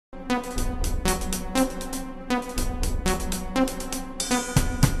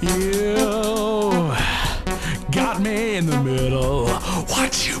me in the middle.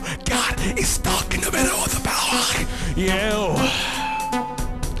 What you got is stuck in the middle of the battle. You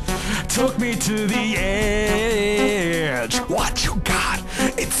took me to the edge. What you got,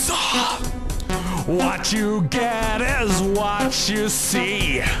 it's all. What you get is what you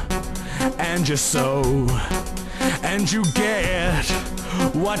see. And you sow, and you get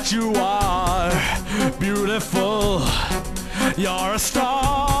what you are. Beautiful, you're a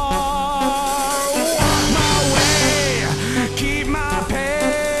star. Walk my way, keep my pace.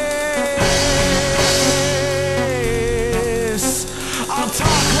 I'll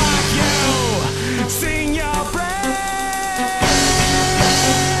talk like you, sing your praise.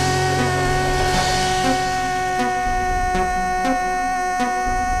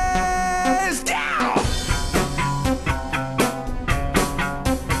 Down.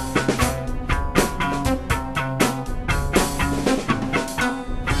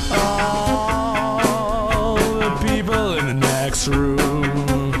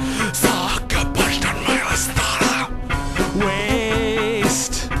 Room. Sucker punched on my listada.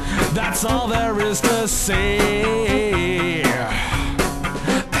 Waste, that's all there is to say.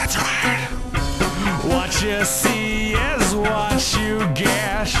 That's right. What you see is what you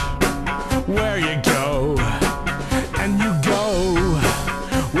get. Where you go, and you go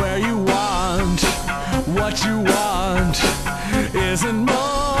where you want. What you want isn't much.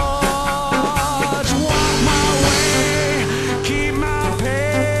 Walk my way, keep my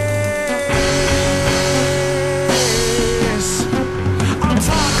pace. I'll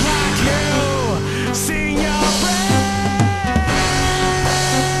talk like you, sing your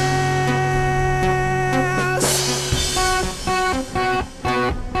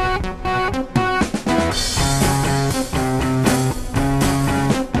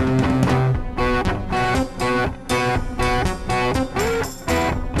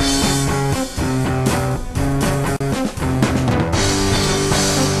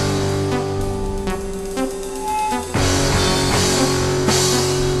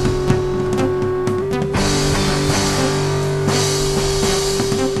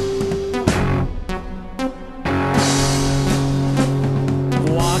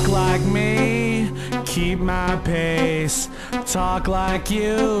like me, keep my pace. Talk like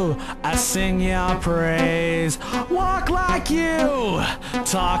you, I sing your praise. Walk like you,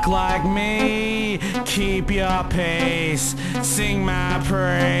 talk like me, keep your pace. Sing my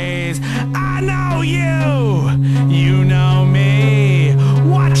praise. I know you, you know me.